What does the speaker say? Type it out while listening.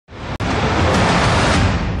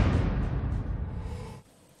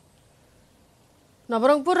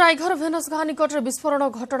Nabarangpur रायघर Venus गाँ निकट में विस्फोरण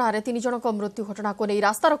घटना तीन जनक मृत्यु घटना को नहीं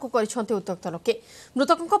रास्ता रोको कर उत्त्यक्त लोके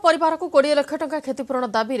मृतकों परिवार को 20 लाख टंका क्षतिपूरण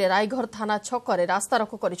दाबी में रायघर थाना छकरे रास्ता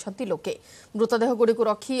रोको कर लोके मृतदेह गुड़ी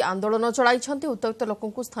रखी आंदोलन चलाई उत्त्यक्त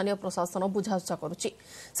लोक स्थानीय प्रशासन बुझाशा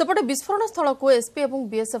करपटे विस्फोरण स्थल को एसपी और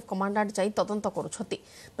बीएसएफ कमांडेंट जाई तदंत करुछंती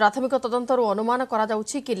प्राथमिक तदंतरू अनुमान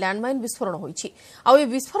कराଯାଉଛି कि लैंडमाइन विस्फोरण होईछि आ ए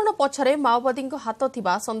विस्फोरण पछरे माओवादी हाथ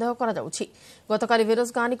थिबा संदेह कराଯାଉଛି गतकाली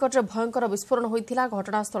भेनस गाँ निकट में भयंकर विस्फोरण होईथिला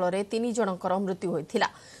घटनास्थल में 3 जनकर मृत्यु होता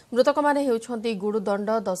मृतक माने हेउछंती गुडू दंड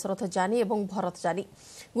दशरथ जानी और भरत जानी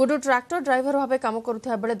गुडू ट्रैक्टर ड्राइवर भाव काम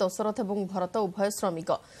करुवा बेले दशरथ और भरत उभय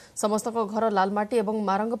श्रमिक समस्त घर लालमाटी और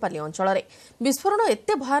मारंगपाली अंचल में विस्फोरण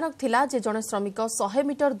एते भयानक थिला जे जड़े श्रमिक 100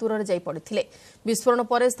 मीटर दूर जाई पड़िथिले विस्फोरण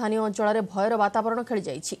पर स्थानीय अंचल में भयर वातावरण खेली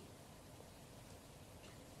जाइछि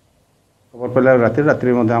खबर पहले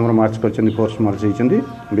रात्रि मार्च कर फोर्स मार्च होती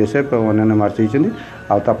बीएसएफ अन्य मार्च होती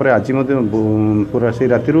आज पूरा से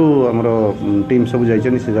राति आम टीम सब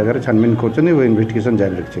जाइए से जगह छानबीन कर इन्वेस्टिगेशन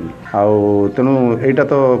जारी रखिंट तेणु यहाँ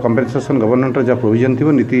तो कंपेनसेशन गवर्नमेंट जहाँ प्रोविजन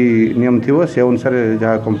थी नीति नियम थी से अनुसार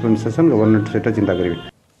जहाँ कंपेनसेशन गवर्नमेंट से चिंता करेंगे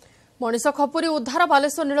मनीष खपुरी उद्धार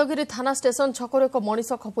बालेश्वर नीलगिरी थाना स्टेशन छकरू एक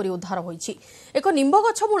मनीष खपुरी उद्धार होईछि एक निंब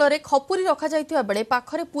गछ मूल खपुरी रखा जाइतिबा बेले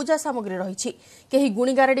पाखरे पूजा सामग्री रही कहीं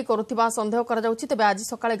गुणीगारेडी करुथिबा संदेह करा जाउछि तेबे आज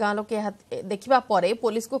सकाळे गाँ लोके देखिबा परे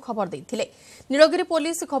पुलिस को खबर देइथिले नीलगिरी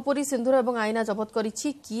पुलिस खपुरी सिंदूर एवं आईना जबत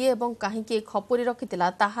करिछि किए एवं काहींके खपुरी रखितिला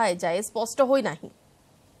ताहा एजाए स्पष्ट होई नाही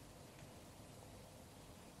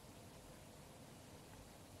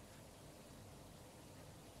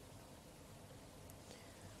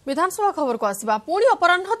विधानसभा खबर को आसिबा पुणी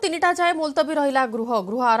अपराह्न 3टा जाए मुलतवी रहिला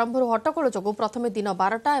गृह आरंभ हट्टगोल जोगु प्रथमे दिन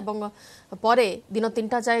 12टा एवं परे दिन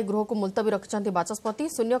 3टा जाए गृह को मुलतवी रखिछंती बाचस्पति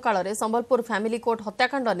शून्यकाल में संबलपुर फैमिली कोर्ट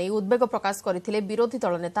हत्याकांड नहीं उद्वेग प्रकाश करथिले विरोधी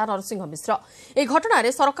दल नेता नरसिंह मिश्र ए घटना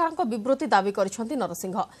रे सरकार को विवृत्ति दाबी करिछंती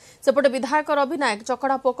नरसिंह सेपटे विधायक रवि नायक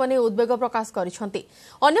चकड़ा पोक ने उद्वेग प्रकाश करिछंती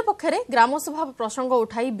अन्य पक्षरे ग्रामसभा प्रसंग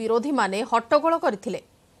उठाई विरोधी माने हट्टगोल करथिले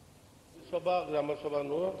सभा ग्रामसभा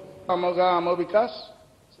नो हम गां हम विकास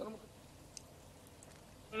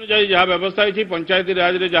जहाँ व्यवस्था है पंचायती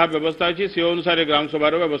राज रे जहाँ व्यवस्था है से अनुसार ग्राम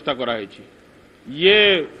सभार व्यवस्था कराई ये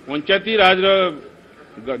पंचायती राज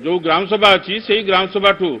जो ग्राम सभा अच्छी से ग्राम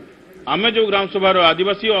सभा ठू आम जो ग्राम सभार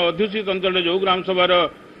आदिवासी अध्युषित अंचल जो ग्राम सभार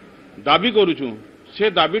दाबी करुचु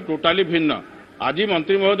से दाबी टोटाली भिन्न आज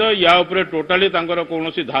मंत्री महोदय या उपरे टोटाली तांकर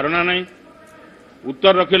कौनसी धारणा नहीं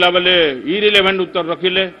उत्तर रखिला बेले इरिलेवेंट उत्तर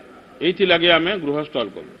रखिले एथि लगे आम गृह स्टल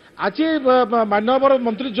करूँ आज माननीय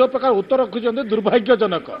मंत्री जो प्रकार उत्तर रखुच्च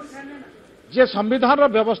दुर्भाग्यजनक जे संविधान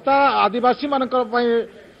व्यवस्था आदिवासी मान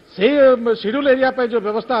शेड्यूल एरिया जो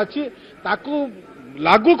व्यवस्था अच्छी ताकू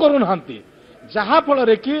लागू करूना जहा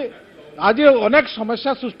फल कि आज अनेक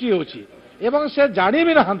समस्या सृष्टि होची एवं से जानी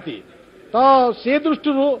भी ना तो से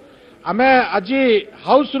दृष्टि आम आज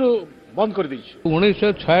हाउस रु बंद कर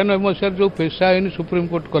 1996 मसीह जो पेशा आईन सुप्रीम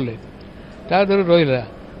कोर्ट कले रहा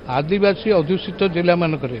आदिवासी अध्युषित जिला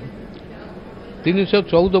मानक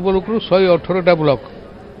 314 ब्लॉक रु 118टा ब्लॉक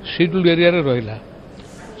शेड्यूल एरिया रहा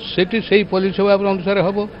से पॉलिसी सभा अनुसार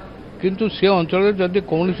हम किंतु से अंचल जदि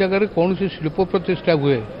कौन जगह कौन शिल्प प्रतिष्ठा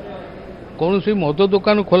हुए कौन मद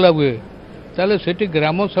दुकान खोला हुए ताले सेठी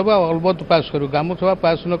ग्राम सभा अलबत पास करू ग्राम सभा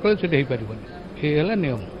पास न कले सेठी हो पारिबनी ये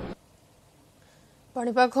नियम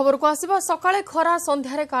पाणीपाग खबर को आसिबा सकाळे खरा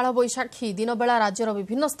संध्यारे कालबैशाखी दिन बेला राज्यर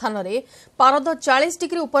विभिन्न स्थान में पारद 40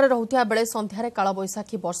 डिग्री ऊपर रहुथिया बेले संध्यारे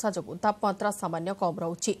कालबैशाखी वर्षा जोगु तापमात्रा सामान्य कम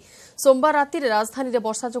रहुछि सोमवार राति राजधानी रे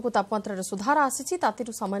वर्षा जोगु तापमात्रा रे सुधार आसीछि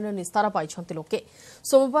तातिरु सामान्य निस्तार पाइछंती लोके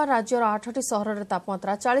सोमवार राज्यर 8टी सहर रे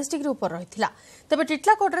तापमात्रा 40 डिग्री ऊपर रहिथिला तेबे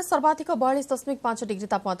टिटलाकोट रे सर्वाधिक 42.5 डिग्री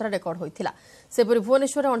तापमात्रा रेकर्ड होइथिला सेपरि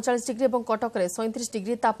भुवनेश्वर 39 डिग्री और कटक रे 37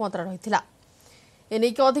 डिग्री तापमात्रा रहिथिला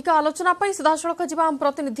एनेक अधिक आलोचना सीधासख जा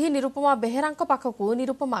प्रतिनिधि निरुपमा बेहेरा पाखक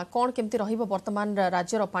निरुपमा कौन केमती रहिबो वर्तमान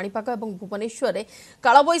राज्यर पाणीपाग और भुवनेश्वर में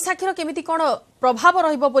कालबैशाखीर केमिति कौन प्रभाव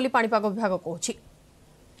रहिबो बोली पाणीपाग विभाग कहूछि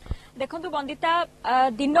देखु बंदिता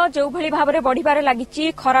दिन जो भली भाव में बढ़िबारे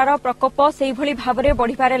लागिछि खरार प्रकोप से भली भाव में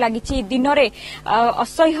बढ़िबारे लागिछि दिन में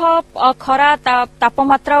असह्य खरा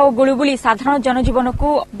तापमात्रा और गुळुगुळी साधारण जनजीवन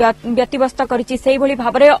को व्यतिव्यस्त करिछि से भली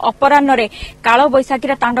भाव में अपराह्न रे काल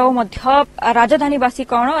बैशाखीर तांडव मध्य राजधानीवासी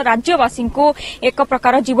कौन राज्यवासी को एक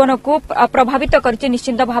प्रकार जीवन को प्रभावित करिछि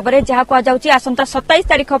निश्चित भाव में जहाँ कहुछि आसंता 27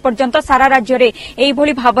 तारिख पर्यंत सारा राज्य में एई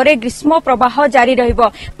भली भाव में ग्रीष्म प्रवाह जारी रहिबो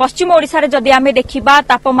पश्चिम ओडिशा रे जदि आमे देखिबा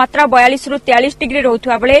तापमात्रा तापमात्रा 42 रु 43 डिग्री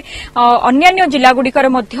रहुथुवा बेले अन्य जिल्लागुड़िकर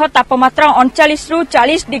मध्य तापमात्रा 39 रु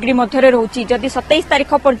 40 डिग्री मध्य रहुची। जदि 27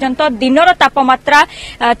 तारिख पर्यंत दिनर तापमात्रा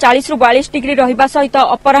 40 रु 42 डिग्री रहिबा सहित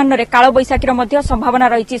अपराह्न रे कालबैशाखीर मध्य संभावना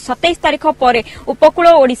रहिछि। 27 तारिख परे उपकूल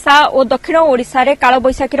ओडिशा और दक्षिण ओडिशा रे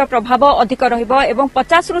कालबैशाखीर प्रभाव अधिक रहिबो एवं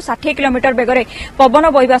 50 रु 60 किलोमीटर बेगरे पवन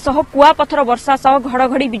बहिबा सह कुआपथर वर्षा सह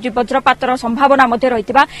घड़घड़ी वज्रपातर संभावना मध्य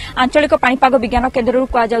रहितिबा आंचलिक पाणीपाग विज्ञान केन्द्रରୁ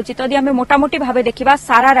कुआଯାଉଛି। तदि आमे मोटामोटी भावे देखिबा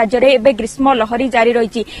सारा राज्य रे एबे ग्रीष्म लहरी जारी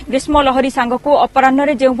रहिछि। ग्रीष्म लहरी सांगको अपराह्न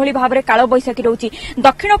रे जेउ भली भाबरे कालबैशाखी रहउछि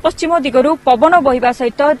दक्षिण पश्चिम दिगरु पवन बहिबा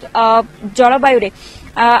सहित जलवायु रे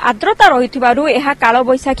आर्द्रता रहिथिबारु एहा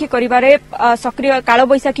कालबैशाखी करिबारे सक्रिय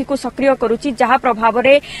कालबैशाखी को सक्रिय करूछि जहा प्रभाव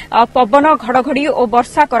रे पवन घड़घड़ी और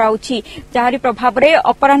वर्षा कराउछि। जहारी प्रभाव रे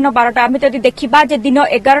अपराह्न 12टा आमे जदि देखिबा जे दिन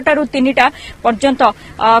 11टा रु 3टा पर्यंत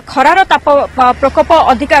खरार ताप प्रकोप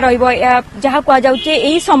अधिक रहिबो जहा कुआ जाउछि।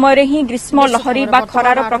 एही समय रे ही ग्रीष्म लहरी बा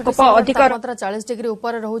खरार प्रकोप अधिक तापमात्रा 40 डिग्री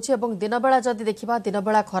ऊपर रहउछि एवं दिन बेला जदि देखिबा दिन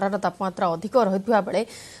बेला खरार तापमात्रा अधिक रहितबा बेले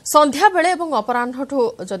संध्या बेले एवं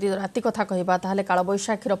अपराह्नठु जदि राति कथा कहिबा ताहाले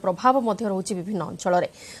कालबैशाखीर प्रभाव मध्य रहुछि विभिन्न अंचल रे।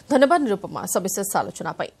 धन्यवाद निरुपमा सविशेष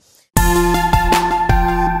आलोचना पाई।